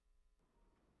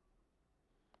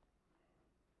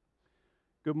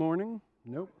Good morning.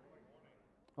 Nope.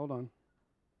 Hold on.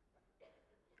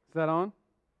 Is that on?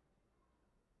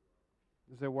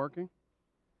 Is it working?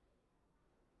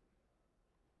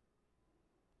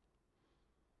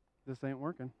 This ain't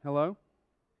working. Hello?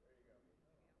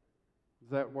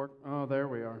 Does that work? Oh, there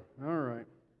we are. All right.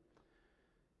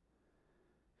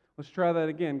 Let's try that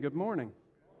again. Good morning.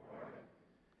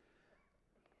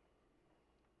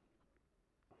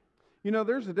 You know,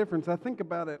 there's a difference. I think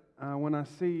about it when I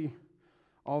see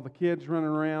all the kids running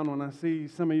around, when I see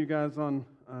some of you guys on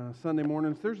Sunday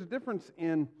mornings. There's a difference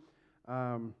in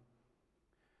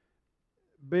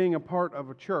being a part of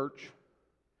a church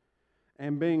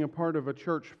and being a part of a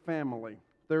church family.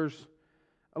 There's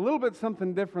a little bit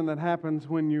something different that happens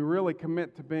when you really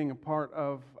commit to being a part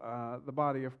of the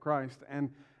body of Christ.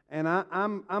 And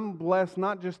I'm blessed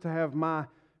not just to have my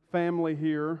family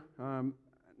here,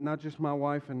 not just my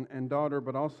wife and daughter,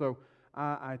 but also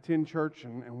I attend church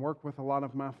and work with a lot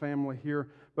of my family here,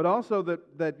 but also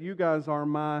that you guys are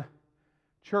my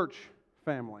church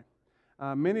family.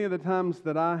 Many of the times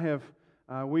that I have,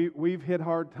 we've hit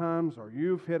hard times, or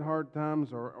you've hit hard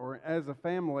times, or as a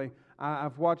family,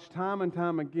 I've watched time and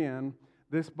time again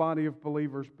this body of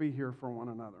believers be here for one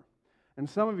another. And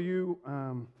some of you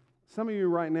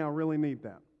right now really need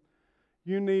that.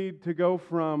 You need to go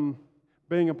from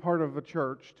being a part of a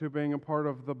church to being a part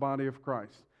of the body of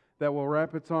Christ that will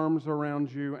wrap its arms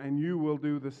around you, and you will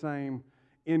do the same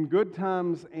in good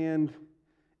times and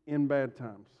in bad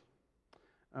times.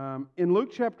 In Luke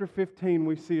chapter 15,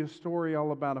 we see a story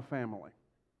all about a family.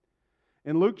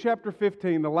 In Luke chapter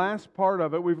 15, the last part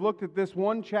of it, we've looked at this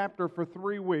one chapter for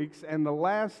 3 weeks, and the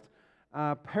last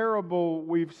parable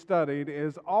we've studied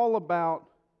is all about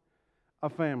a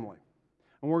family.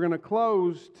 And we're going to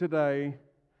close today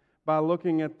by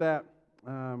looking at that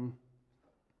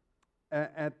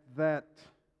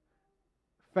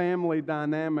family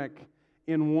dynamic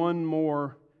in one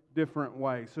more different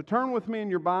way. So turn with me in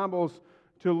your Bibles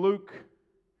to Luke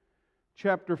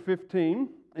chapter 15,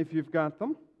 if you've got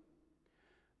them.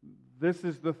 This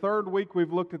is the third week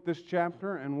we've looked at this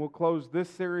chapter, and we'll close this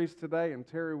series today, and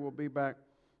Terry will be back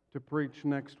to preach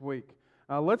next week.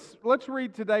 Let's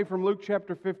read today from Luke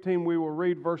chapter 15. We will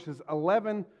read verses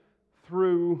 11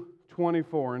 through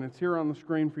 24, and it's here on the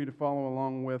screen for you to follow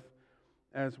along with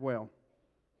as well.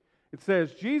 It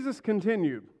says, Jesus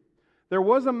continued, "There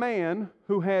was a man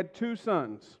who had 2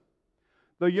 sons.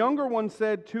 The younger one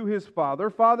said to his father,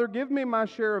 'Father, give me my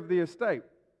share of the estate.'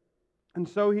 And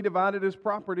so he divided his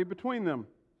property between them.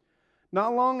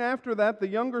 Not long after that, the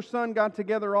younger son got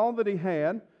together all that he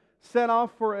had, set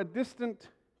off for a distant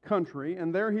country,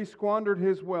 and there he squandered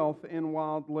his wealth in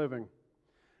wild living.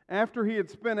 After he had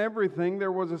spent everything,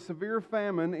 there was a severe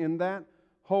famine in that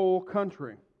whole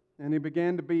country, and he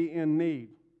began to be in need.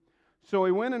 So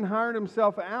he went and hired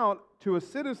himself out to a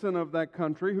citizen of that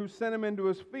country who sent him into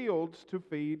his fields to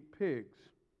feed pigs.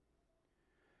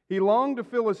 He longed to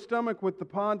fill his stomach with the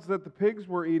pods that the pigs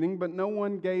were eating, but no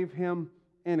one gave him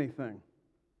anything.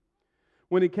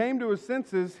 When he came to his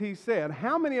senses, he said,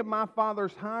 'How many of my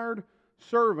father's hired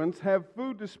servants have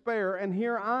food to spare, and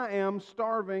here I am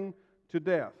starving to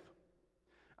death?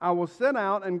 I will set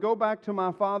out and go back to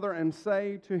my father and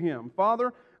say to him,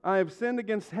 Father, I have sinned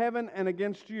against heaven and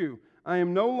against you. I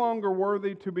am no longer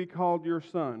worthy to be called your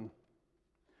son.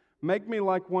 Make me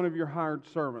like one of your hired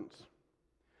servants.'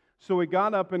 So he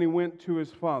got up and he went to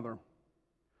his father.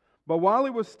 But while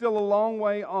he was still a long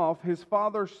way off, his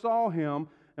father saw him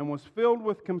and was filled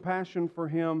with compassion for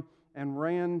him and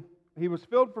ran. He was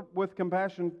filled with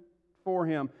compassion for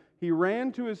him. He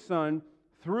ran to his son,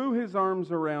 threw his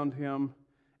arms around him,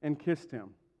 and kissed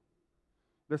him.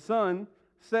 The son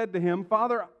said to him,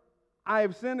 'Father, I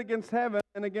have sinned against heaven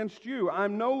and against you. I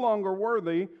am no longer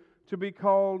worthy to be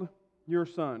called your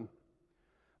son.'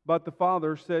 But the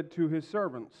father said to his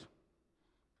servants,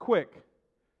 'Quick,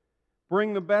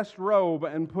 bring the best robe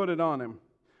and put it on him.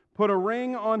 Put a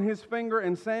ring on his finger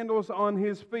and sandals on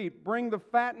his feet. Bring the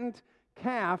fattened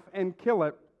calf and kill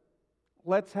it.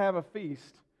 Let's have a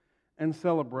feast and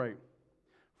celebrate.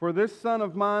 For this son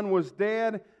of mine was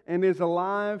dead and is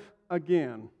alive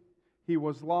again. He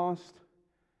was lost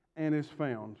and is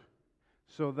found.'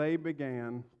 So they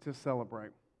began to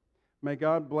celebrate." May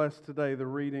God bless today the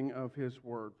reading of His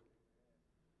Word.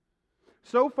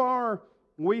 So far,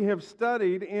 we have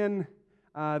studied in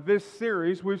this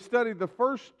series, we've studied the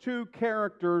first 2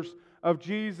 characters of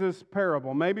Jesus'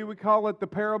 parable. Maybe we call it the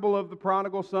parable of the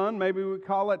prodigal son. Maybe we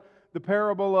call it the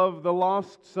parable of the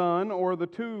lost son or the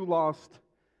 2 lost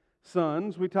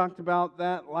sons. We talked about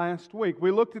that last week.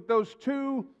 We looked at those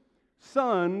 2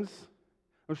 sons,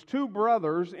 those 2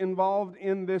 brothers involved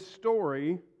in this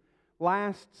story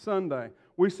last Sunday.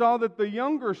 We saw that the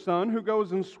younger son, who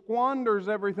goes and squanders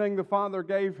everything the father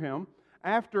gave him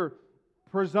after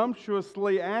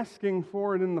presumptuously asking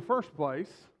for it in the first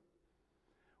place,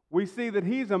 we see that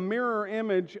he's a mirror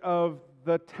image of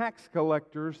the tax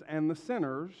collectors and the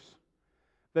sinners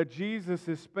that Jesus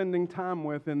is spending time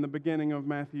with in the beginning of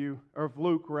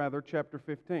Luke chapter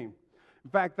 15.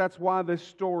 In fact, that's why this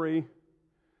story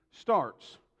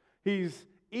starts. He's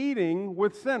eating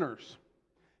with sinners.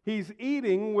 He's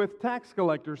eating with tax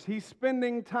collectors. He's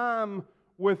spending time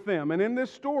with them. And in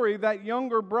this story, that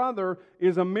younger brother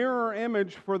is a mirror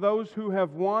image for those who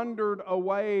have wandered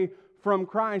away from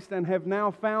Christ and have now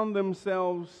found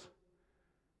themselves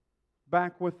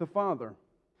back with the Father.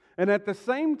 And at the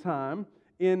same time,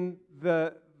 in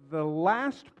the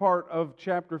last part of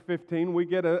chapter 15, we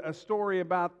get a story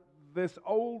about this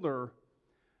older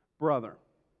brother.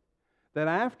 That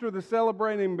after the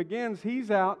celebrating begins, he's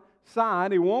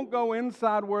outside. He won't go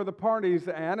inside where the party's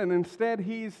at, and instead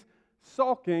he's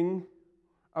sulking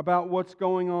about what's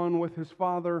going on with his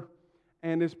father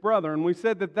and his brother. And we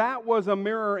said that that was a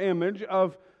mirror image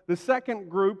of the second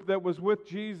group that was with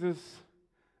Jesus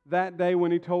that day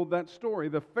when he told that story.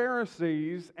 The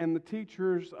Pharisees and the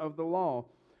teachers of the law,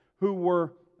 who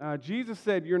were, Jesus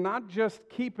said, you're not just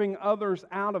keeping others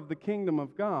out of the kingdom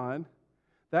of God.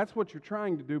 That's what you're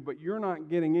trying to do, but you're not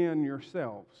getting in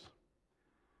yourselves.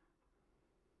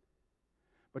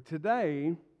 But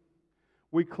today,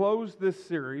 we close this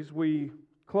series, we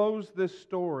close this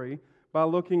story by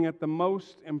looking at the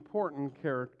most important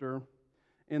character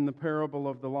in the parable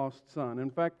of the lost son. In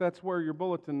fact, that's where your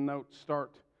bulletin notes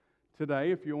start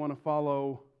today, if you want to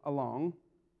follow along.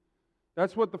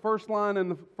 That's what the first line in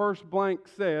the first blank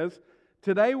says.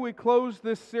 Today we close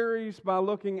this series by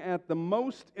looking at the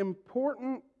most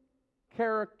important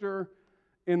character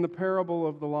in the parable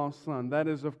of the lost son. That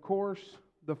is, of course,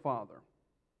 the father.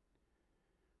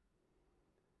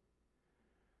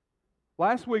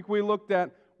 Last week we looked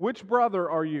at which brother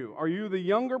are you? Are you the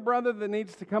younger brother that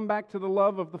needs to come back to the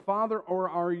love of the father, or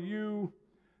are you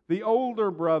the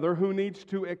older brother who needs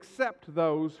to accept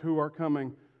those who are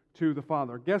coming to the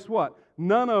father? Guess what?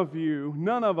 None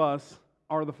of us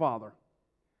are the father.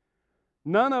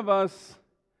 None of us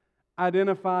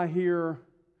identify here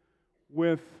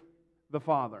with the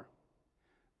Father.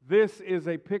 This is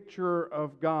a picture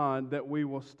of God that we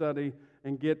will study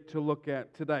and get to look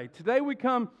at today. Today we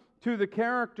come to the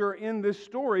character in this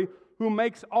story who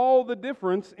makes all the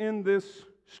difference in this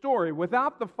story.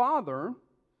 Without the Father,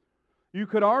 you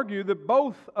could argue that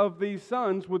both of these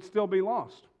sons would still be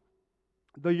lost.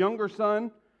 The younger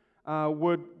son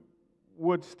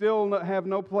would still have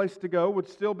no place to go, would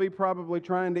still be probably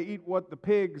trying to eat what the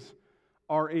pigs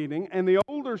are eating, and the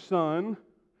older son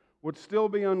would still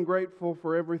be ungrateful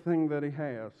for everything that he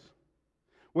has.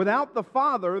 Without the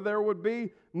Father, there would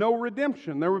be no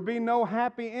redemption. There would be no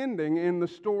happy ending in the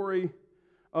story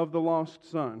of the lost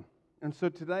son. And so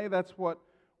today, that's what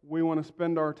we want to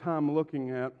spend our time looking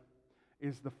at,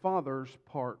 is the Father's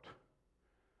part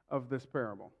of this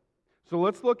parable. So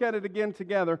let's look at it again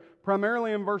together,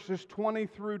 primarily in verses 20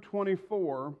 through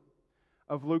 24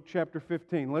 of Luke chapter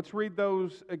 15. Let's read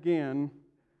those again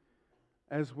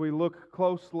as we look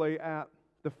closely at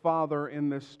the Father in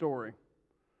this story.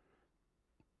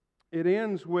 It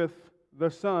ends with the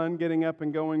son getting up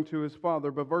and going to his father,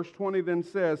 but verse 20 then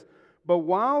says, "But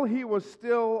while he was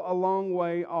still a long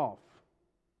way off,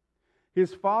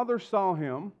 his father saw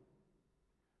him."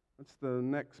 That's the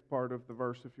next part of the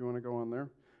verse if you want to go on there.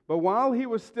 "But while he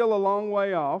was still a long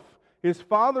way off, his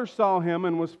father saw him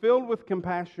and was filled with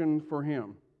compassion for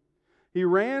him. He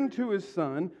ran to his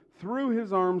son, threw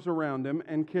his arms around him,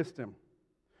 and kissed him.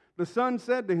 The son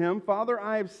said to him, 'Father,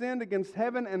 I have sinned against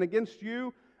heaven and against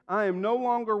you. I am no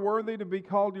longer worthy to be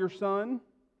called your son.'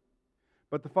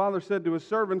 But the father said to his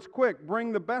servants, 'Quick,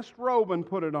 bring the best robe and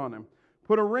put it on him.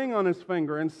 Put a ring on his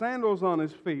finger and sandals on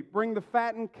his feet. Bring the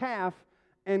fattened calf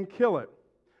and kill it.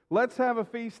 Let's have a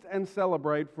feast and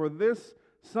celebrate, for this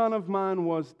son of mine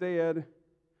was dead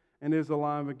and is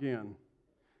alive again.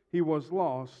 He was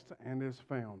lost and is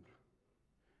found.'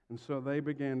 And so they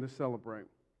began to celebrate."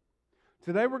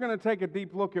 Today we're going to take a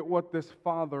deep look at what this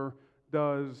father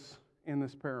does in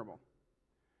this parable.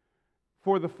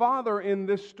 For the father in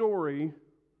this story,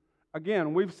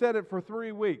 again, we've said it for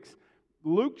 3 weeks.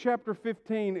 Luke chapter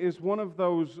 15 is one of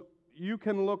those, you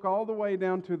can look all the way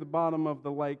down to the bottom of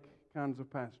the lake kinds of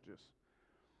passages.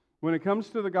 When it comes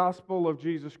to the gospel of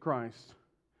Jesus Christ,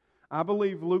 I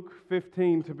believe Luke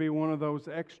 15 to be one of those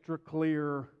extra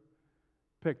clear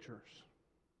pictures.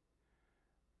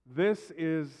 This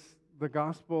is the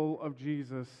gospel of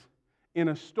Jesus in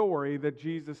a story that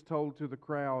Jesus told to the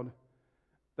crowd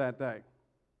that day.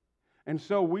 And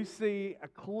so we see a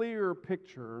clear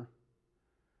picture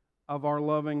of our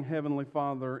loving Heavenly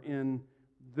Father in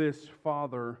this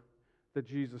Father that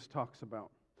Jesus talks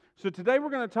about. So today we're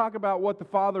going to talk about what the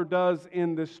Father does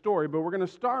in this story, but we're going to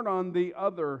start on the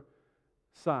other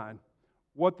side,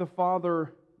 what the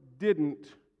Father didn't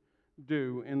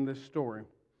do in this story.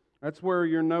 That's where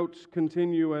your notes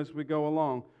continue as we go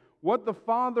along. What the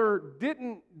Father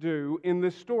didn't do in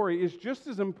this story is just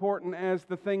as important as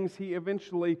the things He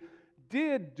eventually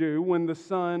did do when the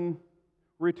Son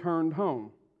returned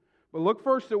home. But look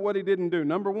first at what He didn't do.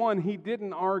 Number one, He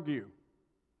didn't argue.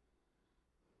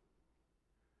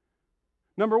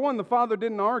 Number one, the Father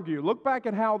didn't argue. Look back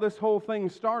at how this whole thing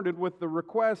started with the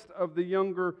request of the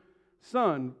younger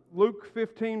son. Luke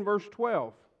 15, verse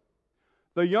 12.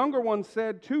 The younger one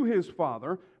said to his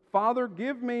father, "Father,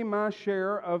 give me my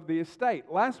share of the estate."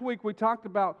 Last week we talked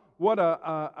about what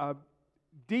a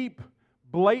deep,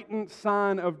 blatant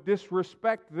sign of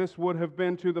disrespect this would have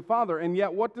been to the father. And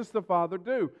yet, what does the father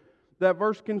do? That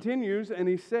verse continues and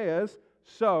he says,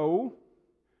 "So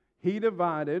he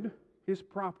divided his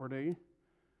property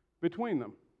between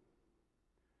them."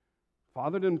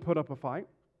 Father didn't put up a fight.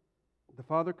 The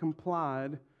Father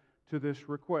complied to this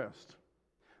request.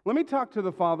 Let me talk to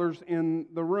the fathers in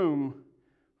the room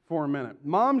for a minute.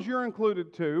 Moms, you're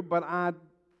included too, but I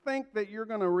think that you're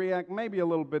going to react maybe a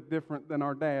little bit different than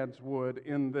our dads would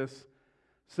in this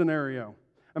scenario.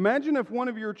 Imagine if one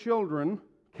of your children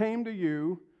came to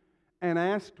you and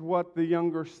asked what the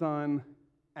younger son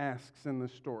asks in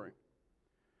this story.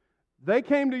 They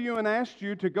came to you and asked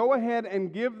you to go ahead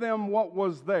and give them what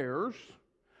was theirs,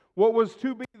 what was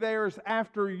to be theirs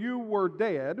after you were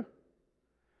dead,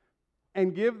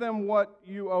 and give them what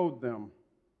you owed them.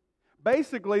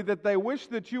 Basically, that they wish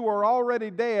that you were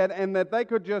already dead and that they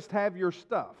could just have your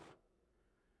stuff.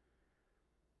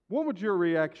 What would your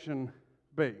reaction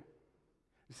be?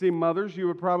 You see, mothers, you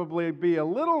would probably be a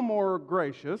little more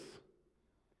gracious.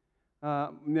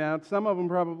 Now, some of them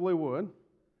probably would.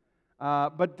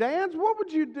 But dads, what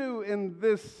would you do in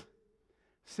this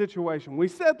situation? We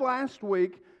said last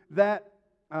week that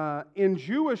in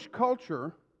Jewish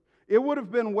culture, it would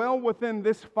have been well within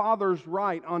this father's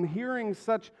right, on hearing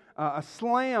such a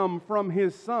slam from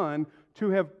his son, to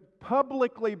have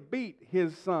publicly beat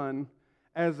his son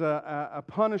as a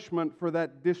punishment for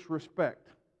that disrespect.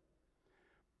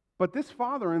 But this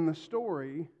father in the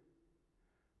story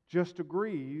just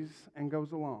agrees and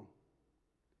goes along.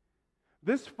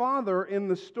 This father in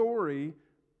the story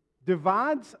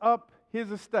divides up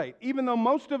his estate, even though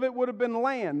most of it would have been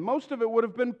land, most of it would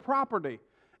have been property.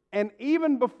 And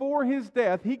even before his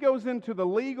death, he goes into the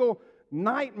legal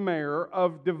nightmare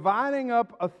of dividing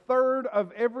up a third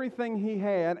of everything he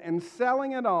had and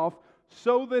selling it off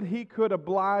so that he could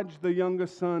oblige the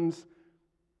youngest son's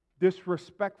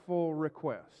disrespectful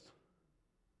request.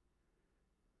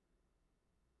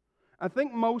 I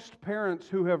think most parents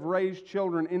who have raised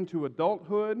children into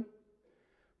adulthood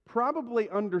probably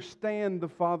understand the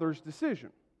father's decision.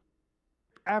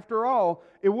 After all,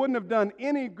 it wouldn't have done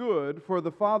any good for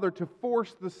the father to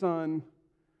force the son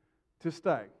to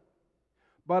stay.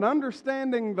 But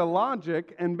understanding the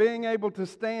logic and being able to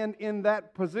stand in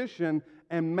that position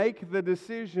and make the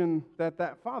decision that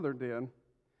that father did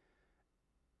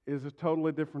is a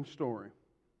totally different story.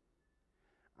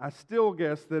 I still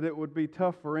guess that it would be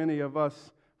tough for any of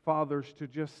us fathers to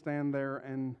just stand there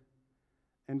and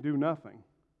do nothing.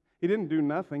 He didn't do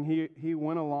nothing. He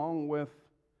went along with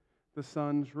the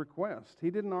son's request. He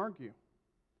didn't argue.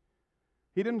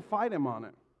 He didn't fight him on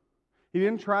it. He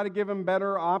didn't try to give him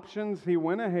better options. He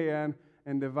went ahead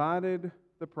and divided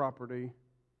the property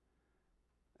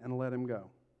and let him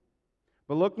go.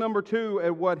 But look, number two,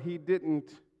 at what he didn't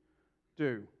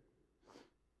do.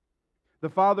 The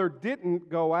father didn't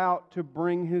go out to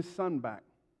bring his son back.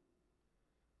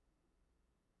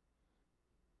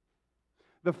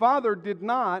 The father did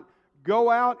not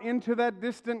go out into that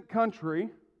distant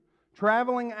country,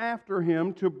 traveling after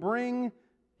him to bring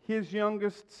his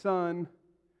youngest son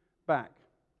back.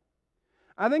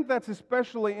 I think that's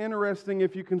especially interesting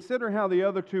if you consider how the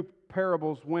other two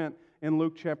parables went in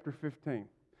Luke chapter 15.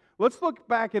 Let's look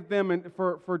back at them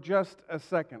for just a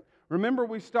second. Remember,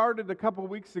 we started a couple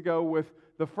weeks ago with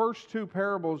the first two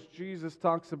parables Jesus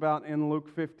talks about in Luke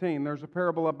 15. There's a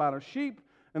parable about a sheep,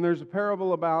 and there's a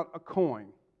parable about a coin.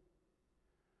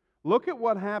 Look at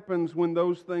what happens when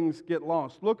those things get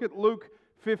lost. Look at Luke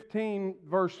 15,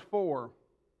 verse 4.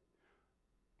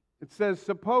 It says,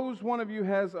 "Suppose one of you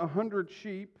has 100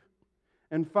 sheep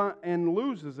and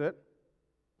loses it,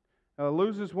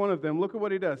 loses one of them." Look at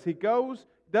what he does. He goes,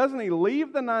 doesn't he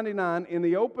leave the 99 in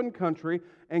the open country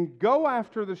and go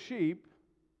after the sheep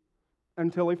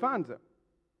until he finds it?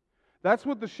 That's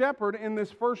what the shepherd in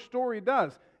this first story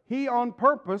does. He on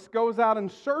purpose goes out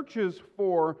and searches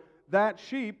for that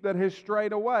sheep that has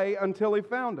strayed away until he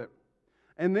found it.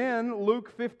 And then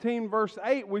Luke 15 verse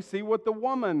 8, we see what the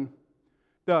woman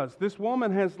does. This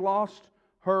woman has lost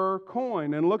her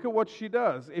coin, and look at what she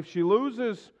does. If she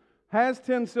has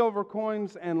 10 silver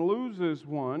coins and loses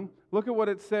one, look at what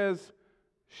it says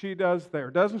she does there.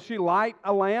 Doesn't she light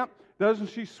a lamp? Doesn't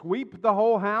she sweep the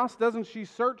whole house? Doesn't she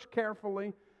search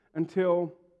carefully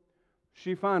until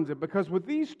she finds it? Because with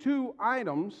these two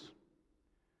items,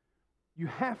 you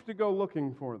have to go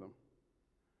looking for them.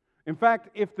 In fact,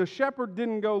 if the shepherd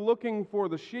didn't go looking for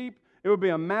the sheep, it would be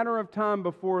a matter of time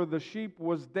before the sheep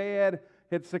was dead,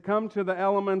 had succumbed to the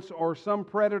elements, or some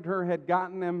predator had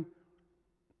gotten him.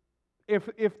 If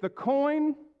the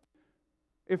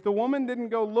woman didn't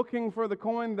go looking for the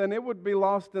coin, then it would be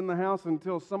lost in the house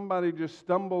until somebody just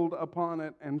stumbled upon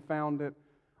it and found it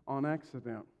on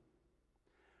accident.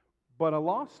 But a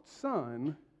lost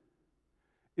son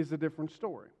is a different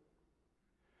story.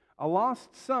 A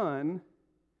lost son,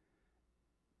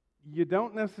 you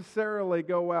don't necessarily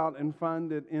go out and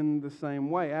find it in the same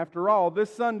way. After all,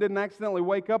 this son didn't accidentally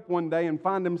wake up one day and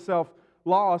find himself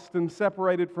lost and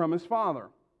separated from his father.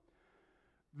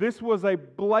 This was a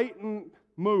blatant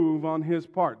move on his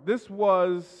part. This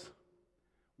was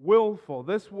willful.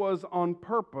 This was on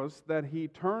purpose that he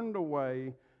turned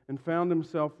away and found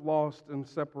himself lost and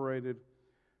separated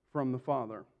from the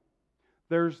father.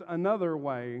 There's another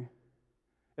way,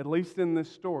 at least in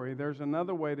this story, there's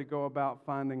another way to go about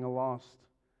finding a lost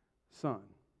son.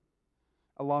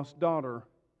 A lost daughter,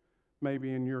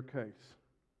 maybe in your case.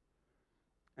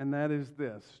 And that is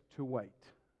this, to wait.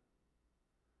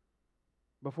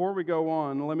 Before we go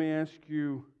on, let me ask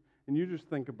you, and you just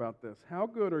think about this, how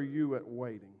good are you at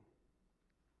waiting?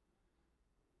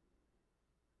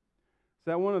 Is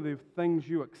that one of the things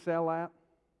you excel at?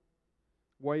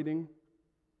 Waiting?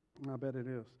 I bet it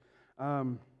is.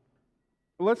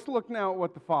 Let's look now at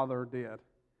what the father did.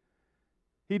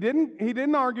 He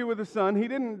didn't argue with the son. He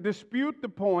didn't dispute the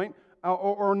point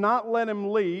or not let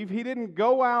him leave. He didn't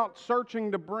go out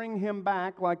searching to bring him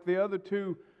back like the other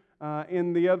two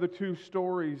in the other two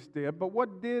stories did. But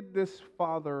what did this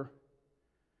father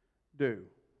do?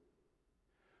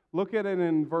 Look at it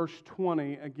in verse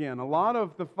 20 again. A lot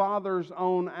of the father's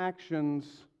own actions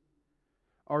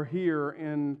are here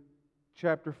in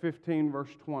chapter 15,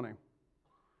 verse 20.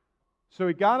 So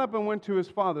he got up and went to his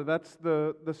father. That's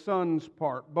the son's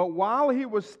part. But while he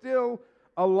was still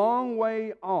a long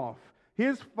way off,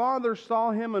 his father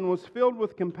saw him and was filled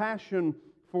with compassion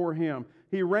for him.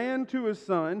 He ran to his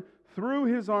son, threw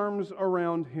his arms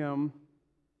around him,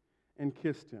 and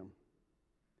kissed him.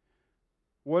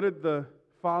 What did the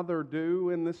father do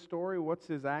in this story? What's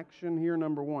his action here?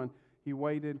 Number one, he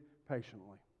waited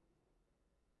patiently.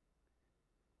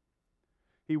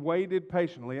 He waited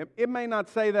patiently. It may not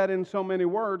say that in so many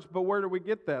words, but where do we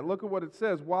get that? Look at what it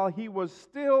says. While he was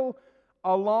still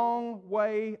a long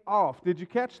way off. Did you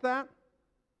catch that?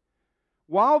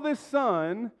 While this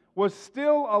son was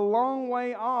still a long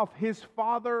way off, his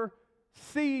father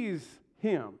sees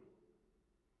him.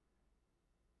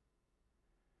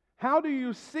 How do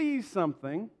you see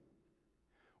something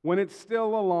when it's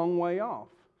still a long way off?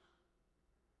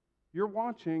 You're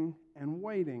watching and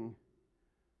waiting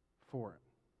for it.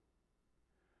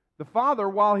 The father,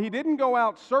 while he didn't go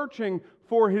out searching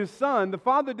for his son, the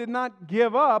father did not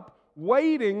give up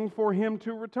waiting for him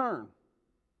to return.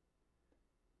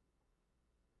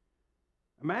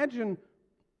 Imagine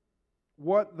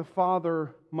what the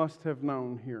father must have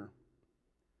known here.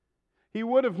 He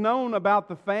would have known about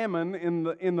the famine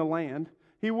in the land.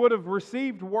 He would have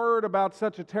received word about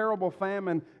such a terrible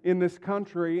famine in this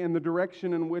country in the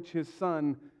direction in which his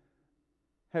son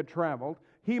had traveled.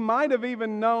 He might have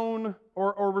even known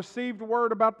or received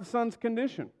word about the son's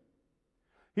condition.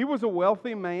 He was a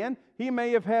wealthy man. He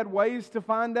may have had ways to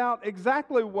find out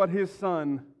exactly what his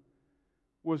son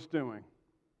was doing.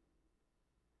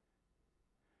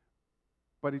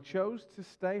 But he chose to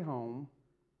stay home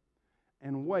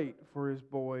and wait for his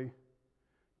boy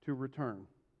to return.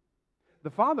 The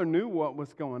father knew what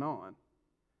was going on.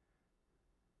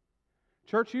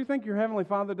 Church, you think your Heavenly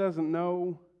Father doesn't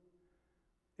know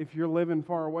if you're living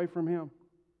far away from Him?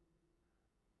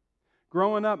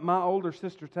 Growing up, my older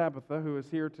sister Tabitha, who is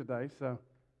here today, so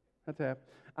hi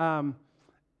Tab,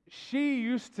 she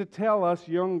used to tell us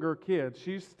younger kids,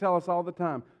 she used to tell us all the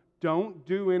time, don't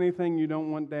do anything you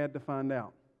don't want Dad to find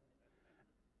out.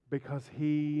 Because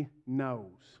He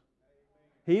knows.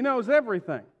 He knows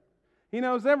everything. He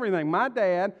knows everything. My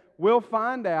dad will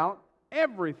find out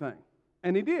everything.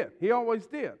 And he did. He always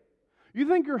did. You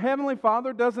think your Heavenly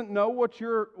Father doesn't know what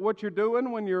you're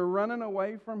doing when you're running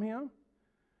away from Him?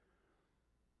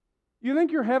 You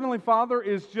think your Heavenly Father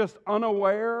is just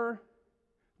unaware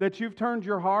that you've turned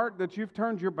your heart, that you've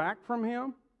turned your back from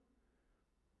Him?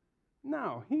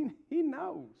 No, He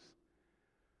knows.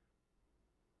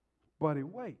 But He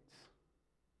waits.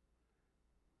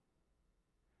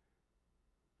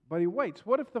 But He waits.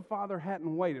 What if the Father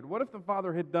hadn't waited? What if the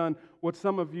Father had done what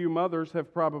some of you mothers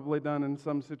have probably done in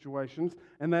some situations,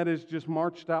 and that is just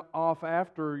marched off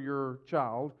after your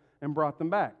child and brought them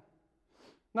back?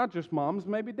 Not just moms,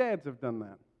 maybe dads have done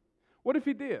that. What if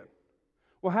He did?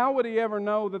 Well, how would He ever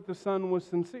know that the son was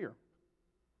sincere?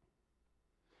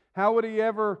 How would He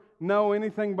ever know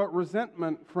anything but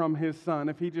resentment from His son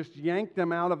if He just yanked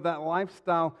him out of that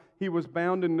lifestyle he was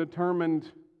bound and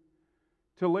determined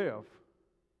to live?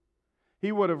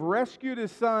 He would have rescued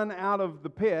his son out of the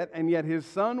pit, and yet his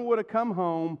son would have come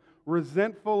home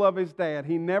resentful of his dad.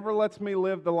 He never lets me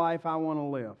live the life I want to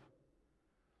live.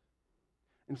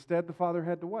 Instead, the father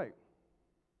had to wait.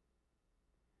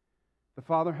 The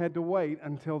father had to wait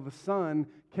until the son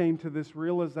came to this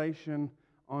realization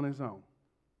on his own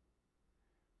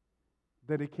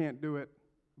that he can't do it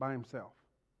by himself.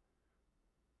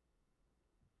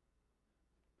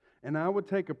 And I would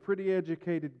take a pretty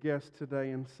educated guess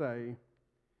today and say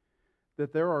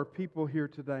that there are people here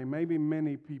today, maybe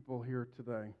many people here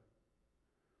today,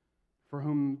 for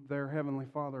whom their Heavenly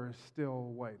Father is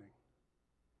still waiting.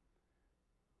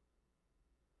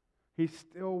 He's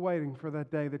still waiting for that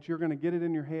day that you're going to get it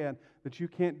in your head that you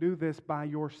can't do this by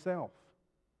yourself.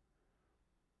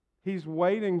 He's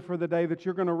waiting for the day that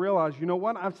you're going to realize, you know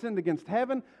what? I've sinned against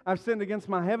heaven. I've sinned against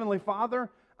my Heavenly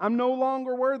Father. I'm no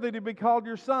longer worthy to be called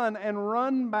your son, and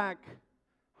run back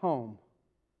home.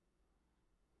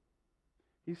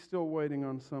 He's still waiting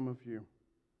on some of you.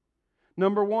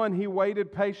 Number one, He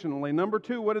waited patiently. Number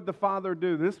two, what did the Father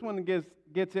do? This one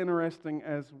gets interesting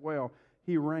as well.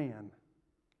 He ran.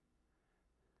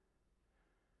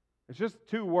 It's just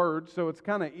two words, so it's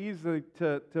kind of easy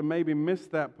to maybe miss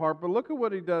that part. But look at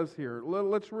what He does here.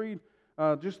 Let's read,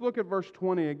 just look at verse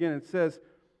 20 again. It says,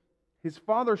 His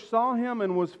father saw him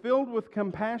and was filled with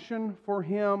compassion for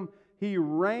him. He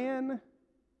ran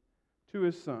to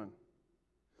his son.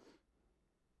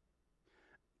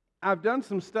 I've done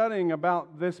some studying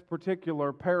about this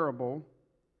particular parable,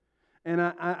 and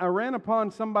I ran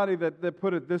upon somebody that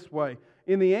put it this way.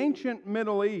 In the ancient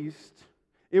Middle East,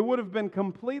 it would have been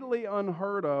completely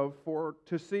unheard of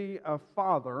to see a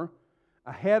father,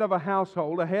 a head of a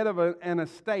household, a head of an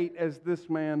estate as this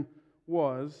man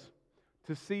was,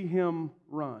 to see him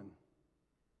run.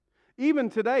 Even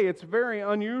today, it's very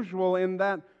unusual in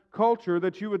that culture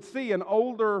that you would see an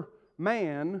older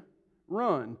man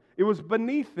run. It was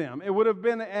beneath them. It would have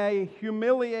been a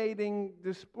humiliating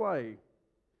display.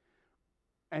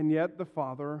 And yet the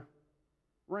father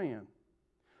ran.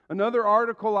 Another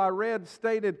article I read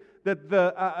stated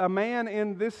that a man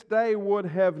in this day would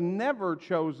have never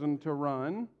chosen to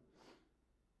run,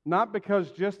 not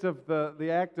because just of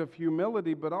the act of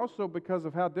humility, but also because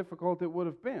of how difficult it would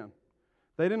have been.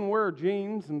 They didn't wear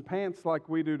jeans and pants like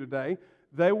we do today.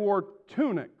 They wore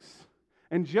tunics.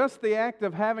 And just the act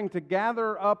of having to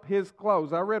gather up his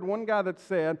clothes. I read one guy that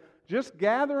said, just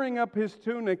gathering up his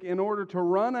tunic in order to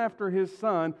run after his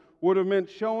son would have meant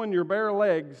showing your bare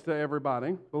legs to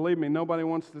everybody. Believe me, nobody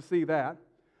wants to see that.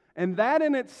 And that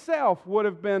in itself would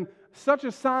have been such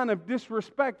a sign of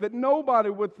disrespect that nobody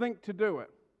would think to do it.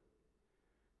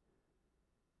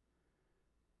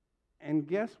 And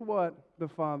guess what the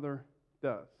father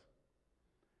does?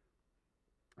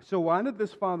 So why did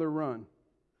this father run?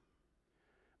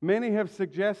 Many have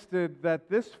suggested that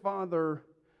this father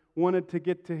wanted to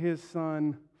get to his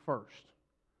son first,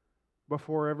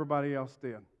 before everybody else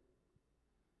did.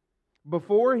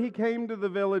 Before he came to the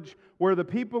village where the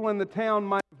people in the town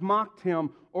might have mocked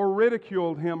him or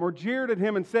ridiculed him or jeered at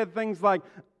him and said things like,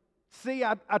 "See,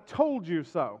 I told you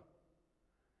so."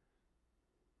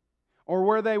 Or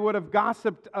where they would have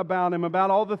gossiped about him, about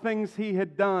all the things he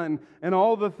had done and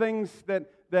all the things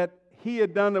that he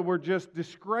had done that were just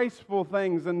disgraceful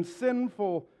things and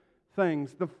sinful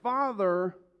things. The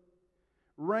father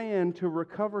ran to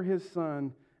recover his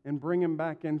son and bring him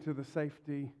back into the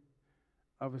safety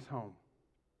of his home.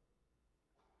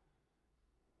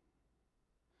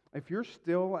 If you're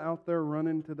still out there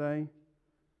running today,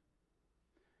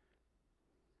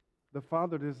 the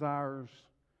Father desires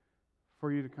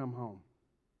for you to come home.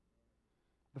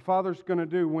 The Father's going to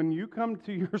do, when you come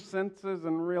to your senses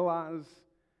and realize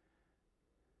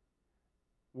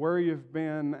where you've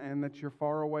been and that you're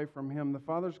far away from Him, the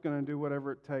Father's going to do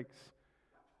whatever it takes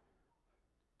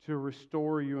to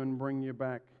restore you and bring you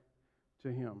back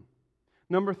to Him.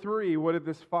 Number 3, what did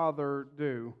this father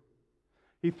do?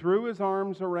 He threw his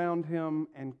arms around him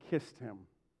and kissed him.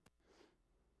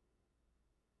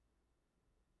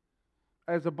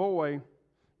 As a boy,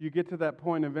 you get to that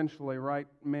point eventually, right,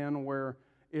 men, where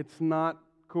it's not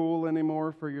cool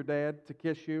anymore for your dad to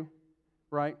kiss you,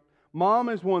 right? Mom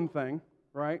is one thing,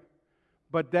 right?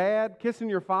 But dad, kissing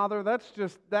your father, that's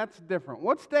different.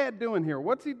 What's dad doing here?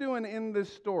 What's he doing in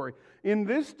this story? In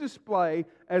this display,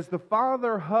 as the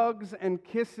father hugs and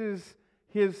kisses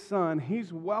his son,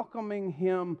 he's welcoming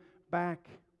him back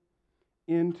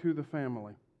into the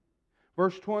family.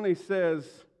 Verse 20 says,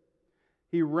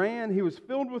 he was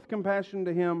filled with compassion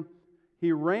to him.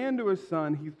 He ran to his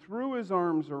son, he threw his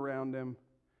arms around him,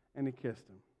 and he kissed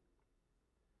him.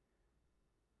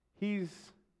 He's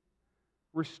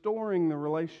restoring the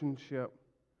relationship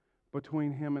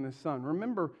between him and his son.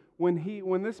 Remember,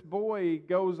 when this boy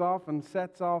goes off and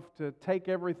sets off to take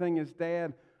everything his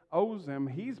dad owes him,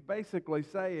 he's basically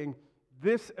saying,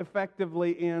 this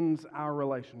effectively ends our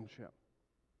relationship.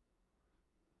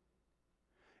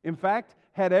 In fact,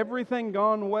 had everything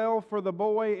gone well for the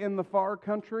boy in the far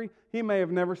country, he may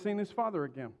have never seen his father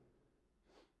again.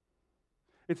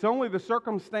 It's only the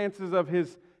circumstances of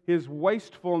his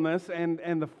wastefulness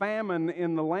and the famine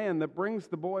in the land that brings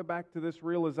the boy back to this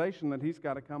realization that he's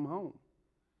got to come home.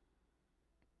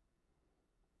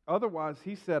 Otherwise,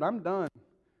 he said, I'm done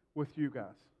with you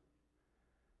guys.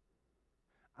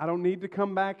 I don't need to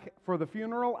come back for the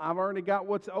funeral. I've already got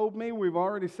what's owed me. We've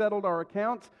already settled our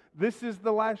accounts. This is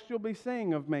the last you'll be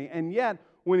seeing of me. And yet,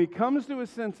 when he comes to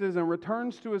his senses and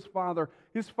returns to his father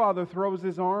throws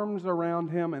his arms around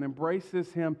him and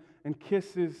embraces him and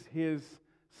kisses his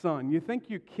son. You think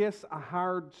you kiss a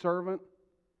hired servant?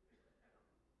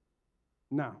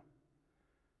 No.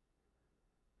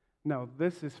 No,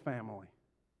 this is family.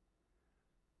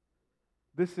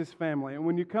 This is family. And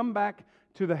when you come back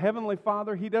to the Heavenly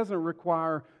Father, He doesn't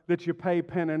require that you pay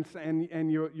penance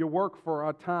and you work for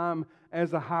a time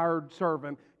as a hired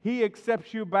servant. He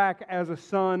accepts you back as a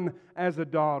son, as a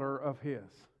daughter of His.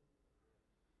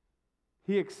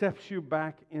 He accepts you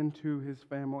back into His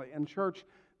family. And church,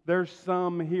 there's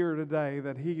some here today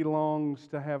that He longs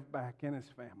to have back in His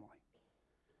family.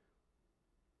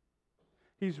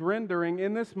 He's rendering,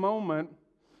 in this moment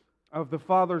of the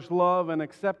Father's love and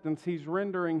acceptance, He's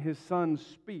rendering His Son's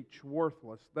speech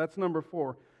worthless. That's number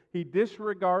 4. He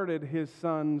disregarded His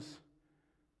Son's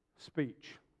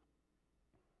speech.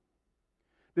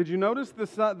 Did you notice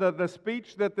the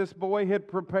speech that this boy had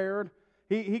prepared?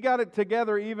 He got it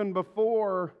together even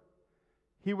before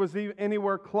he was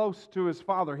anywhere close to his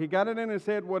father. He got it in his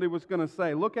head what he was going to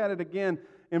say. Look at it again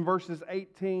in verses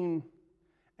 18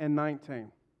 and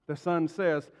 19. The son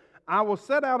says, I will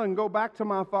set out and go back to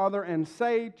my father and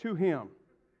say to him,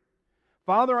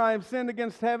 Father, I have sinned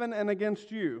against heaven and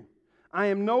against you. I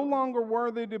am no longer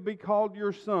worthy to be called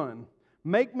your son.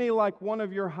 Make me like one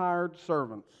of your hired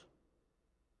servants.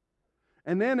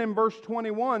 And then in verse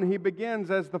 21, he begins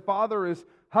as the father is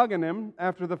hugging him,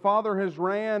 after the father has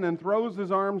ran and throws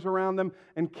his arms around him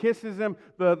and kisses him.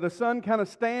 The son kind of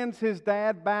stands his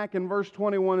dad back in verse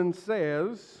 21 and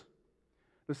says,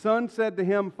 the son said to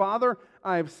him, Father,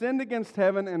 I have sinned against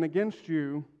heaven and against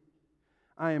you.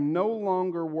 I am no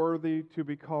longer worthy to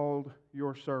be called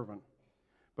your servant.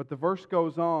 But the verse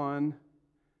goes on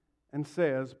and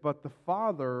says, but the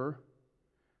father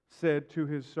said to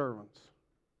his servants.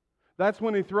 That's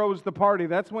when he throws the party.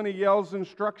 That's when he yells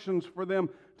instructions for them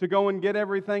to go and get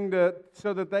everything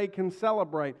so that they can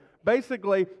celebrate.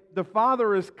 Basically, the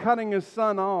father is cutting his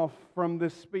son off from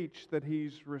this speech that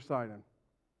he's reciting.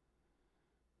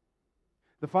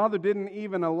 The father didn't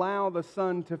even allow the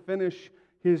son to finish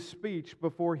his speech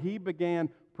before he began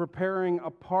preparing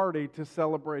a party to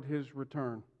celebrate his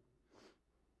return.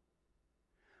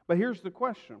 But here's the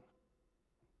question.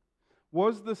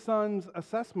 Was the son's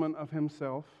assessment of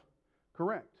himself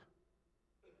correct?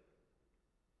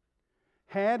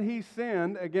 Had he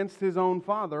sinned against his own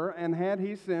father, and had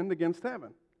he sinned against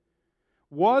heaven?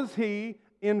 Was he,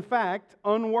 in fact,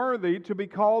 unworthy to be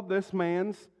called this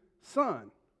man's son?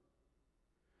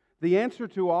 The answer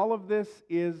to all of this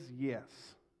is yes.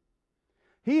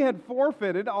 He had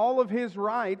forfeited all of his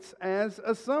rights as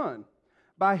a son.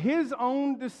 By his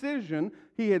own decision,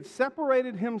 he had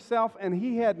separated himself and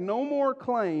he had no more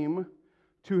claim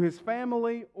to his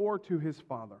family or to his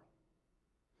father.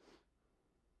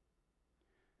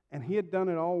 And he had done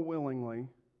it all willingly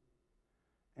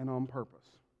and on purpose.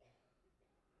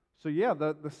 So yeah,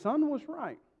 the son was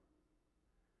right.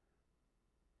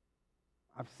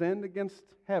 I've sinned against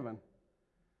heaven.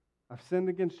 I've sinned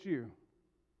against you.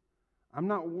 I'm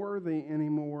not worthy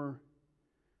anymore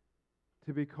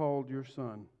to be called your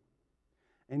son.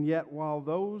 And yet, while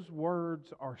those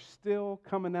words are still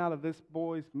coming out of this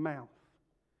boy's mouth,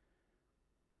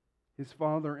 his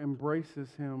father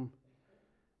embraces him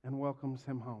and welcomes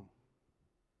him home.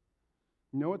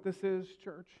 You know what this is,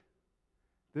 church?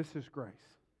 This is grace.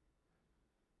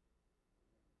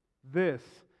 This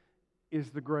is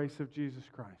the grace of Jesus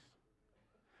Christ.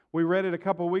 We read it a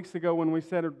couple weeks ago when we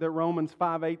said that Romans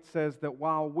 5:8 says that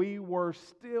while we were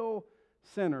still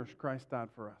sinners, Christ died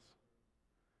for us.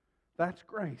 That's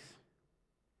grace.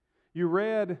 You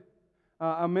read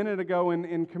a minute ago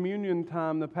in communion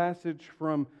time the passage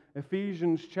from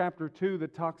Ephesians chapter 2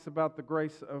 that talks about the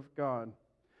grace of God.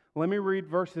 Let me read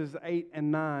verses 8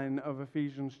 and 9 of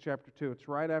Ephesians chapter 2. It's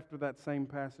right after that same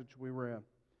passage we read.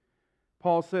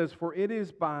 Paul says, "For it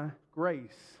is by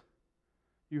grace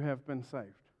you have been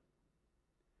saved,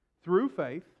 through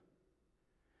faith,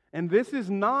 and this is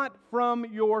not from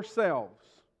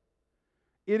yourselves.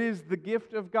 It is the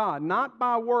gift of God, not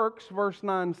by works," verse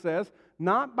 9 says,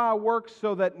 "not by works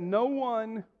so that no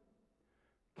one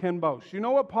can boast." You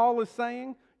know what Paul is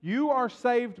saying? You are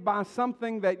saved by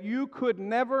something that you could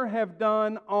never have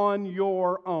done on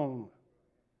your own.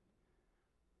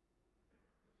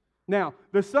 Now,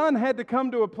 the son had to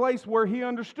come to a place where he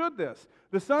understood this.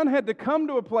 The son had to come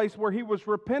to a place where he was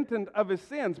repentant of his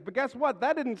sins. But guess what?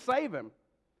 That didn't save him.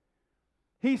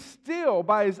 He still,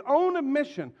 by his own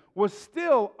admission, was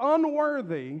still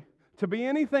unworthy to be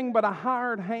anything but a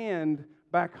hired hand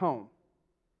back home.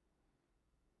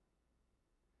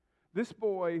 This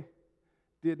boy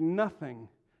did nothing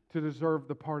to deserve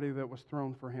the party that was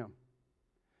thrown for him.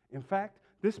 In fact,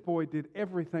 this boy did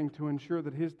everything to ensure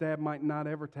that his dad might not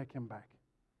ever take him back.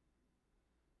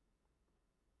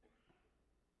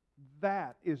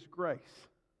 That is grace.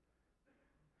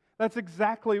 That's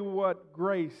exactly what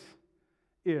grace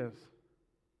is.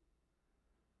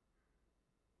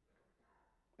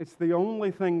 It's the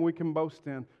only thing we can boast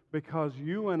in because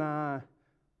you and I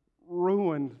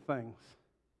ruined things.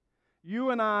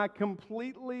 You and I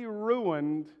completely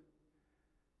ruined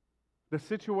the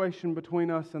situation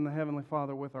between us and the Heavenly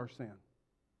Father with our sin.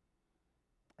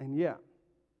 And yet,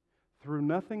 through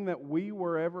nothing that we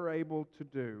were ever able to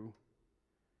do,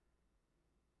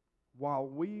 while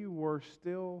we were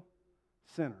still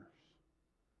sinners,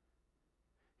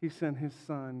 He sent His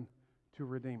Son to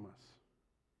redeem us.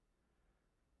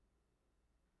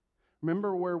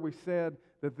 Remember where we said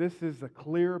that this is a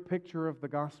clear picture of the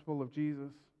gospel of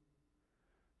Jesus?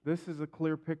 This is a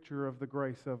clear picture of the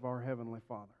grace of our Heavenly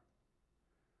Father.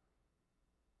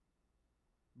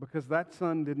 Because that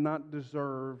son did not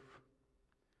deserve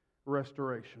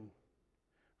restoration.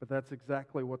 But that's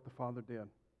exactly what the Father did.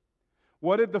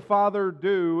 What did the Father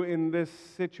do in this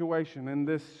situation, in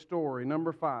this story?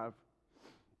 Number 5,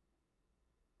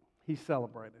 He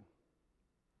celebrated.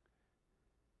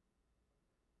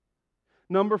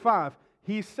 Number 5,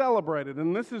 He celebrated.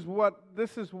 And this is what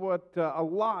a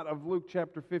lot of Luke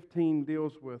chapter 15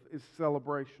 deals with, is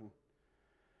celebration.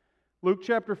 Luke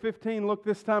chapter 15, look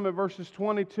this time at verses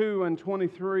 22 and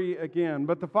 23 again.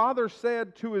 "But the father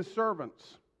said to his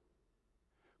servants,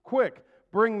 'Quick,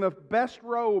 bring the best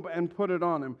robe and put it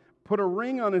on him. Put a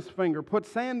ring on his finger. Put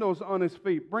sandals on his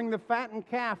feet. Bring the fattened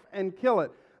calf and kill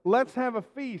it. Let's have a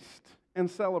feast and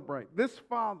celebrate.' This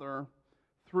father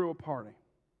threw a party.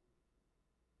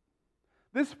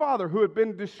 This father who had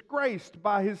been disgraced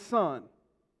by his son,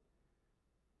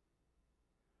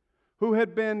 who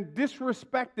had been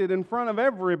disrespected in front of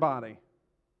everybody,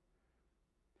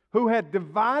 who had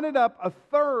divided up a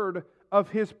third of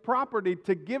his property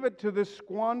to give it to this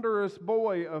squanderous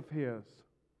boy of his.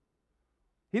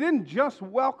 He didn't just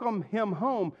welcome him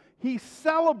home, he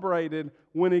celebrated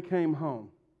when he came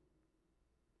home.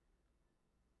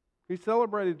 He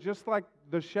celebrated just like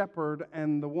the shepherd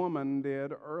and the woman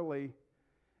did early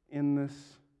in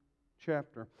this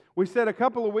chapter. We said a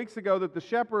couple of weeks ago that the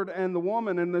shepherd and the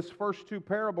woman in this first two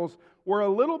parables were a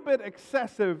little bit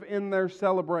excessive in their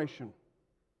celebration.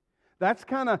 That's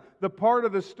kind of the part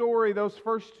of the story, those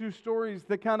first two stories,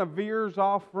 that kind of veers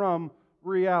off from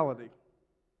reality.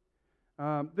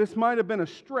 This might have been a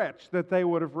stretch that they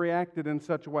would have reacted in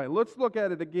such a way. Let's look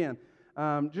at it again.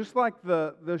 Just like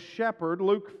the shepherd,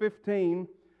 Luke 15,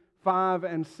 5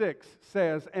 and 6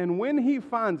 says, "And when he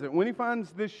finds it, when he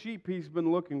finds this sheep he's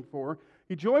been looking for,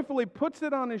 he joyfully puts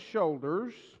it on his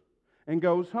shoulders and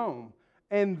goes home.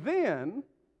 And then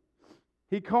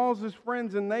he calls his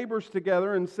friends and neighbors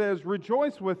together and says,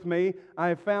 'Rejoice with me, I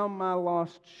have found my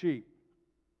lost sheep.'"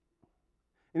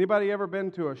 Anybody ever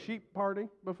been to a sheep party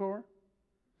before?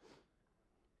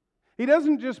 He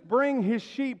doesn't just bring his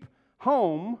sheep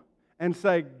home and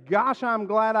say, gosh, I'm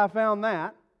glad I found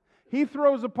that. He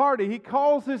throws a party. He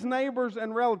calls his neighbors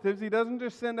and relatives. He doesn't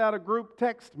just send out a group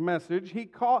text message. He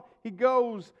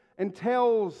goes and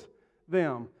tells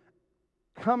them,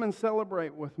 come and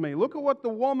celebrate with me. Look at what the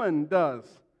woman does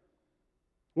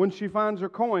when she finds her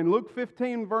coin. Luke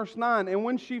 15, verse 9. And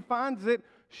when she finds it,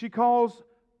 she calls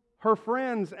her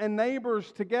friends and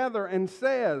neighbors together and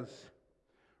says,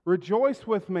 rejoice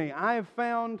with me, I have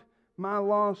found my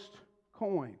lost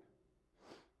coin.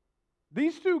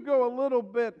 These two go a little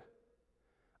bit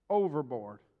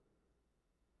overboard.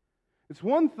 It's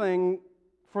one thing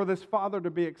for this father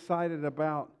to be excited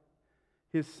about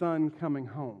his son coming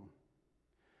home,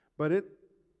 but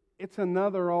it's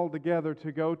another altogether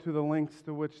to go to the lengths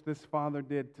to which this father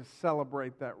did to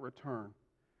celebrate that return.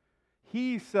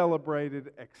 He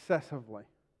celebrated excessively.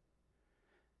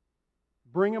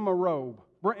 Bring him a robe.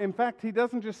 In fact, he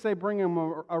doesn't just say bring him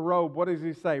a robe. What does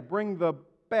he say? Bring the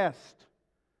best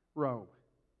robe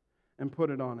and put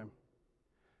it on him.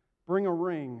 Bring a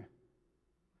ring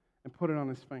and put it on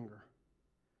his finger.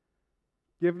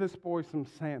 Give this boy some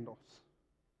sandals.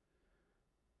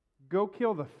 Go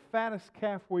kill the fattest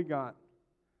calf we got.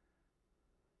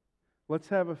 Let's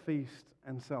have a feast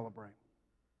and celebrate.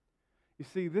 You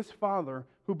see, this father,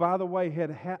 who, by the way,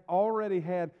 had already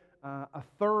had a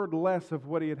third less of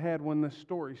what he had had when this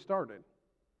story started,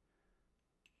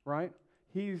 right?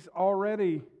 He's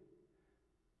already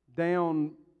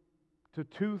down to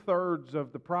 2/3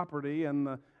 of the property and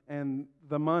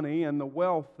the money and the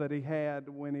wealth that he had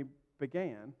when he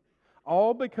began,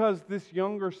 all because this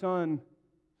younger son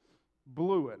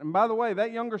blew it. And by the way,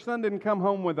 that younger son didn't come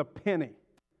home with a penny.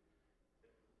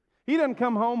 He didn't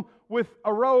come home with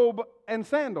a robe and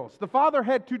sandals. The father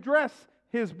had to dress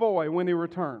his boy when he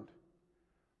returned.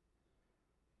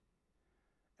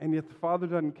 And yet the father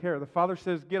doesn't care. The father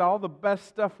says, get all the best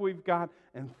stuff we've got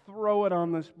and throw it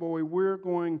on this boy. We're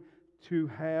going to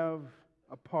have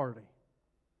a party.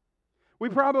 We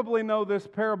probably know this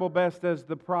parable best as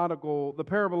the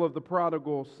parable of the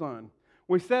prodigal son.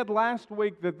 We said last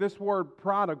week that this word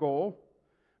prodigal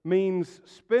means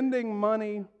spending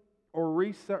money or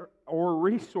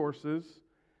resources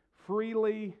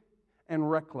freely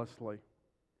and recklessly,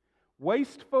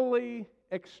 wastefully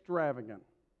extravagant.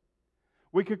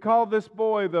 We could call this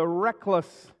boy the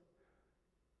reckless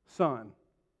son,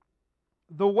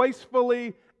 the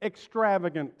wastefully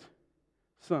extravagant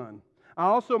son. I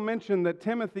also mentioned that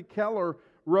Timothy Keller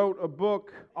wrote a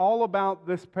book all about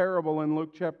this parable in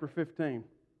Luke chapter 15.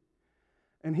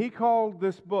 And he called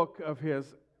this book of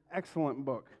his, excellent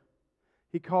book,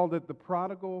 he called it The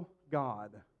Prodigal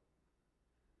God.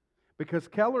 Because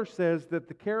Keller says that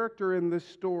the character in this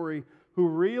story who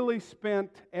really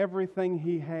spent everything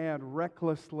he had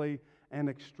recklessly and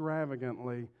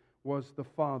extravagantly was the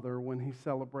father when he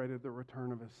celebrated the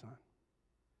return of his son.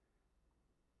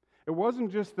 It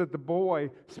wasn't just that the boy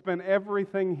spent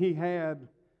everything he had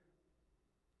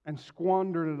and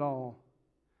squandered it all,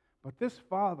 but this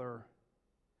father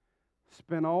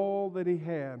spent all that he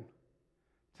had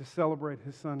to celebrate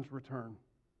his son's return.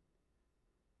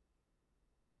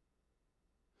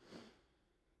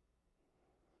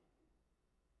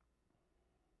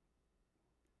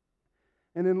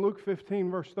 And in Luke 15,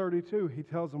 verse 32, he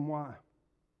tells them why.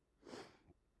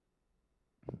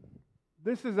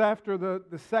 This is after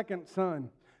the second son.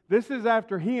 This is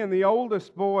after he and the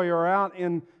oldest boy are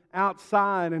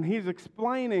outside, and he's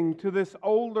explaining to this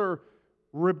older,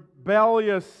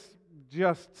 rebellious,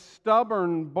 just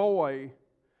stubborn boy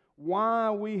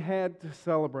why we had to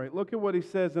celebrate. Look at what he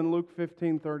says in Luke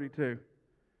 15:32.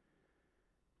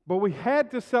 But we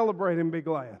had to celebrate and be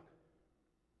glad,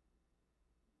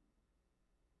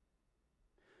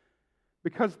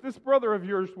 because this brother of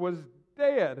yours was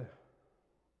dead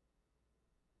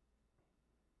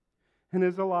and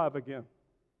is alive again.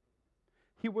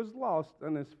 He was lost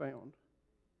and is found.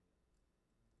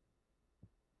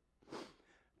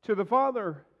 To the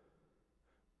father,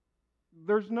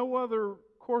 there's no other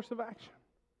course of action.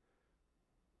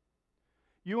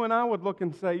 You and I would look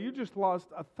and say, you just lost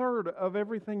a third of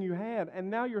everything you had, and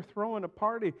now you're throwing a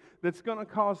party that's going to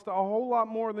cost a whole lot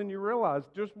more than you realize.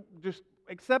 Just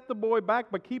accept the boy back,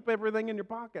 but keep everything in your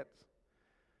pockets.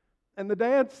 And the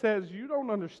dad says, you don't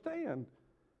understand.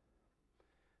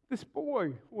 This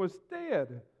boy was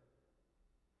dead,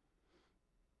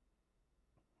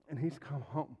 and he's come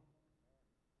home.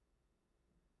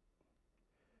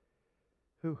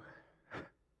 Whew.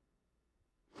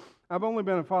 I've only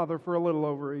been a father for a little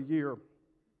over a year.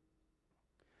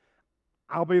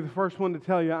 I'll be the first one to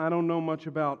tell you I don't know much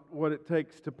about what it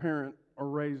takes to parent or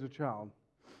raise a child.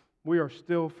 We are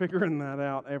still figuring that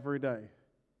out every day.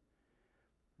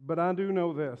 But I do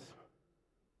know this.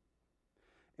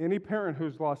 Any parent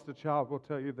who's lost a child will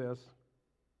tell you this.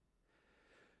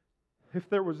 If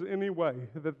there was any way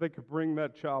that they could bring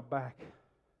that child back,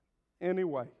 any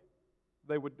way,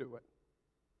 they would do it.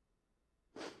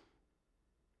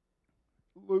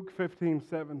 Luke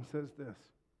 15:7 says this.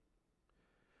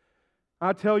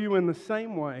 I tell you in the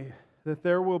same way that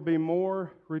there will be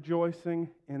more rejoicing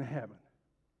in heaven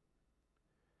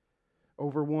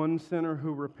over one sinner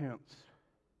who repents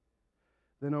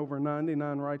than over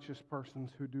 99 righteous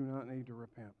persons who do not need to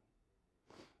repent.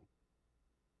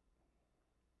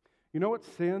 You know what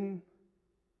sin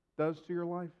does to your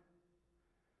life?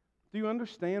 Do you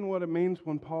understand what it means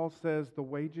when Paul says the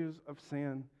wages of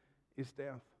sin is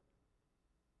death?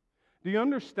 Do you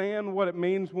understand what it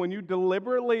means when you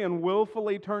deliberately and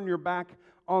willfully turn your back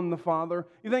on the Father?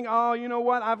 You think, oh, you know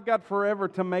what? I've got forever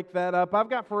to make that up. I've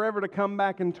got forever to come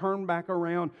back and turn back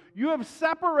around. You have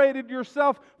separated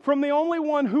yourself from the only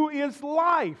one who is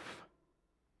life.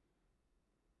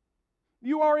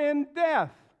 You are in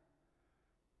death.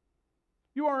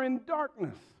 You are in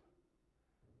darkness.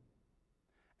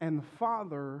 And the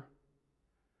Father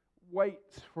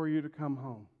waits for you to come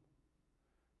home.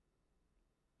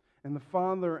 And the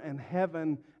Father and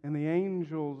heaven and the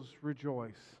angels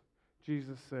rejoice,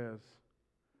 Jesus says,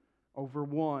 over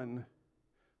one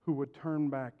who would turn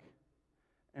back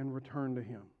and return to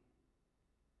Him.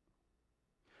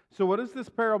 So what does this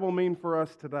parable mean for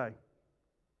us today?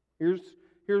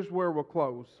 Here's where we'll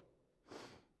close.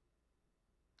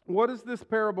 What does this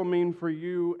parable mean for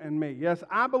you and me? Yes,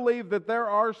 I believe that there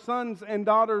are sons and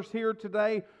daughters here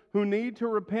today who need to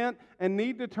repent and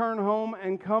need to turn home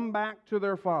and come back to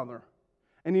their Father.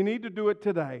 And you need to do it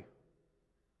today.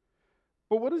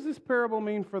 But what does this parable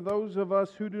mean for those of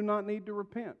us who do not need to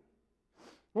repent?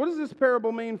 What does this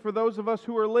parable mean for those of us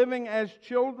who are living as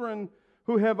children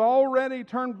who have already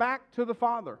turned back to the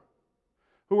Father?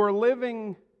 Who are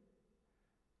living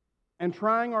and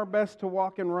trying our best to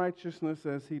walk in righteousness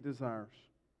as He desires.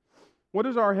 What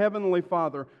is our Heavenly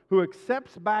Father who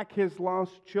accepts back His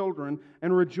lost children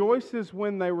and rejoices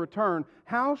when they return?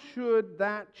 How should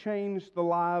that change the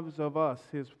lives of us,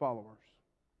 His followers?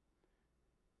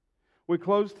 We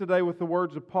close today with the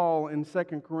words of Paul in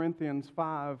 2 Corinthians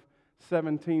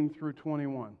 5:17 through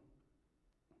 21.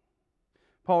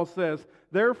 Paul says,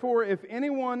 therefore, if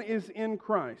anyone is in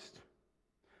Christ,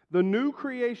 the new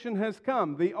creation has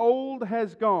come. The old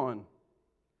has gone.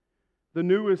 The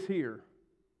new is here.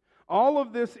 All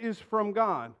of this is from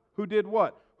God, who did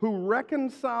what? Who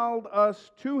reconciled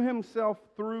us to Himself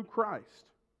through Christ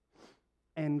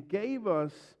and gave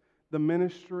us the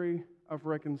ministry of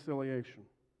reconciliation.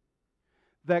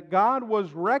 That God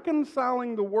was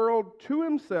reconciling the world to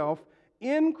Himself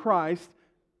in Christ,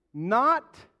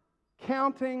 not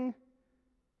counting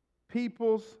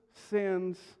people's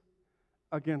sins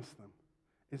against them.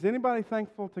 Is anybody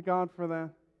thankful to God for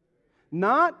that?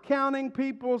 Not counting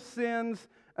people's sins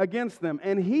against them.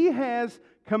 And He has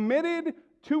committed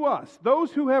to us,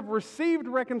 those who have received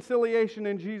reconciliation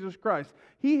in Jesus Christ,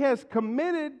 He has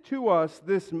committed to us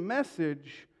this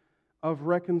message of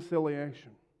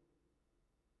reconciliation.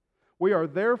 We are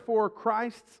therefore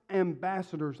Christ's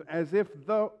ambassadors, as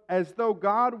though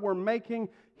God were making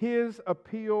His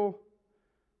appeal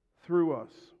through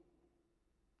us.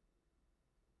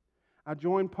 I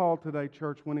join Paul today,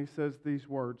 church, when he says these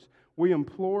words. We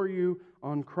implore you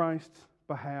on Christ's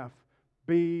behalf,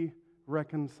 be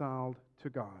reconciled to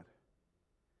God.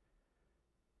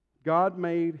 God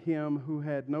made Him who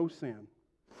had no sin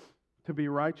to be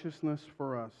righteousness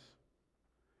for us,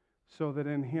 so that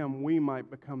in Him we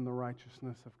might become the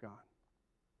righteousness of God.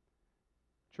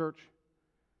 Church,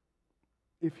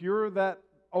 if you're that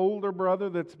older brother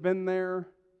that's been there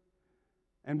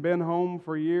and been home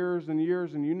for years and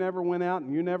years, and you never went out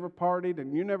and you never partied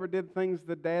and you never did things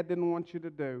that Dad didn't want you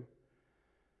to do,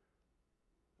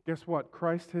 guess what?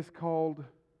 Christ has called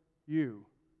you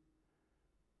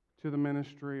to the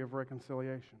ministry of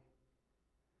reconciliation.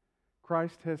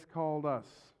 Christ has called us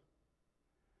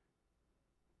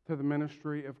to the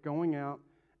ministry of going out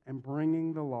and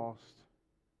bringing the lost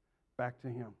back to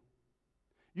Him.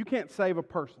 You can't save a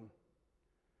person.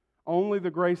 Only the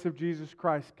grace of Jesus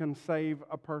Christ can save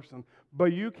a person.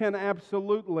 But you can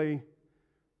absolutely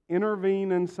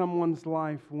intervene in someone's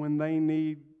life when they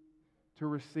need to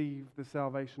receive the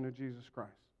salvation of Jesus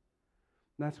Christ.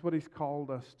 And that's what He's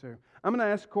called us to. I'm going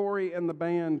to ask Corey and the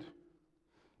band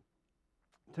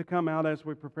to come out as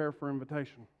we prepare for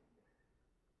invitation.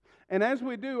 And as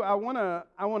we do, I want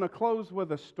to close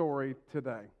with a story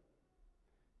today.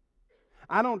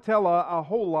 I don't tell a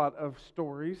whole lot of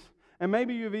stories, and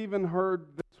maybe you've even heard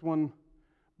this one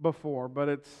before, but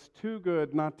it's too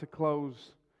good not to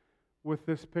close with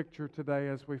this picture today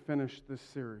as we finish this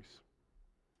series.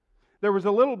 There was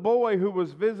a little boy who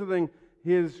was visiting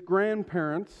his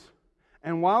grandparents,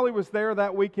 and while he was there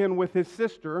that weekend with his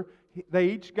sister, they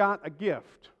each got a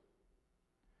gift.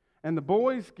 And the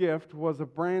boy's gift was a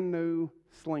brand new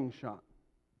slingshot.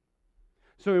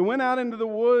 So he went out into the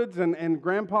woods, and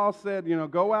Grandpa said,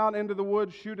 go out into the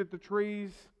woods, shoot at the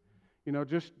trees.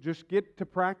 Just get to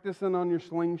practicing on your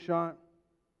slingshot.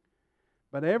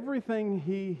 But everything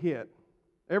he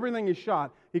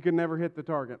shot, he could never hit the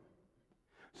target.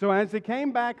 So as he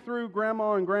came back through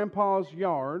Grandma and Grandpa's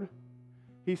yard,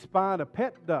 he spied a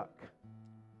pet duck.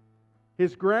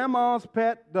 His grandma's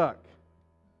pet duck.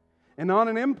 And on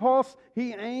an impulse,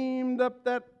 he aimed up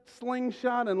that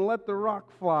slingshot and let the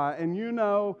rock fly. And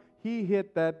he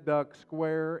hit that duck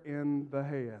square in the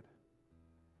head.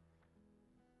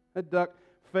 That duck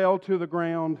fell to the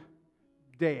ground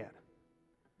dead.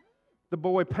 The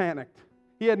boy panicked.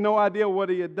 He had no idea what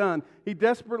he had done. He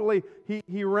desperately,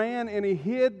 he ran and he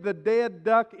hid the dead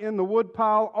duck in the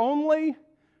woodpile, only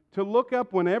to look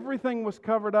up when everything was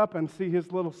covered up and see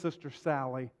his little sister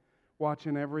Sally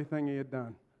watching everything he had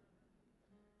done.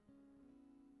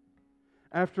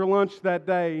 After lunch that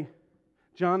day,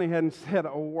 Johnny hadn't said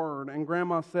a word, and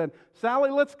Grandma said, "Sally,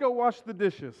 let's go wash the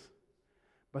dishes."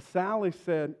 But Sally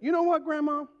said, "You know what,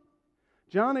 Grandma?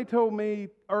 Johnny told me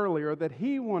earlier that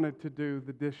he wanted to do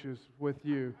the dishes with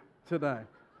you today.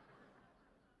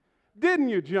 Didn't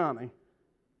you, Johnny?"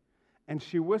 And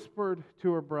she whispered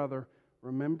to her brother,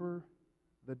 "Remember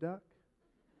the duck?"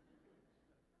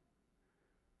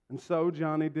 And so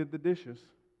Johnny did the dishes.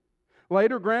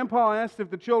 Later, Grandpa asked if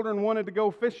the children wanted to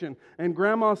go fishing, and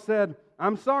Grandma said,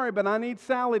 "I'm sorry, but I need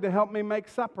Sally to help me make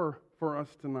supper for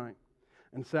us tonight."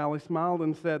 And Sally smiled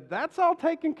and said, "That's all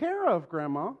taken care of,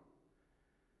 Grandma.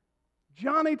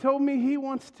 Johnny told me he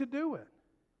wants to do it."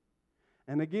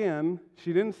 And again,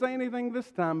 she didn't say anything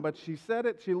this time, but she said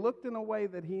it. She looked in a way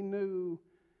that he knew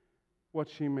what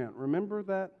she meant. Remember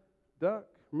that duck?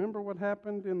 Remember what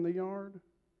happened in the yard?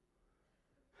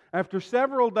 After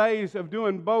several days of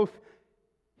doing both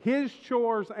his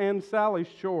chores and Sally's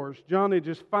chores, Johnny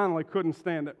just finally couldn't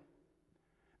stand it.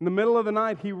 In the middle of the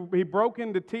night, he broke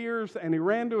into tears and he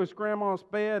ran to his grandma's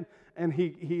bed, and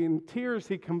he in tears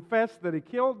he confessed that he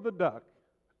killed the duck.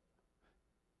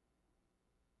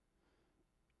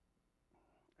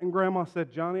 And Grandma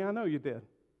said, "Johnny, I know you did.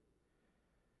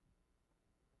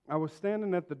 I was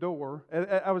standing at the door,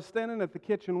 I was standing at the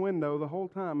kitchen window the whole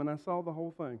time, and I saw the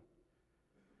whole thing.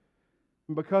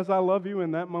 And because I love you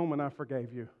in that moment, I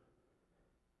forgave you.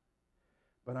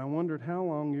 But I wondered how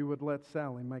long you would let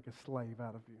Sally make a slave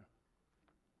out of you."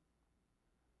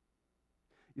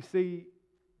 You see,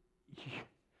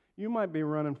 you might be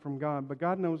running from God, but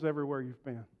God knows everywhere you've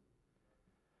been.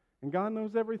 And God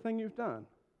knows everything you've done.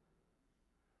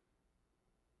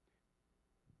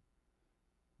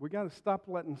 We got to stop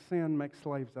letting sin make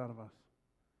slaves out of us.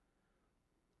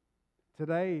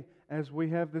 Today, as we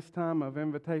have this time of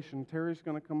invitation, Terry's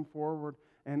going to come forward,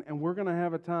 and we're going to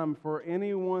have a time for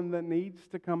anyone that needs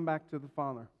to come back to the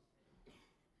Father.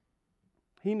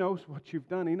 He knows what you've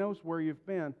done. He knows where you've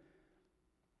been.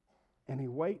 And He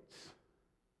waits,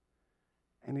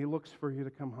 and He looks for you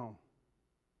to come home.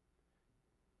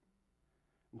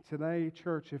 And today,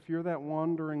 church, if you're that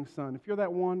wandering son, if you're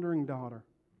that wandering daughter,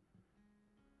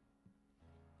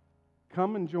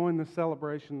 come and join the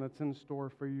celebration that's in store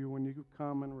for you when you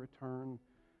come and return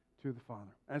to the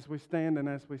Father. As we stand and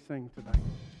as we sing today.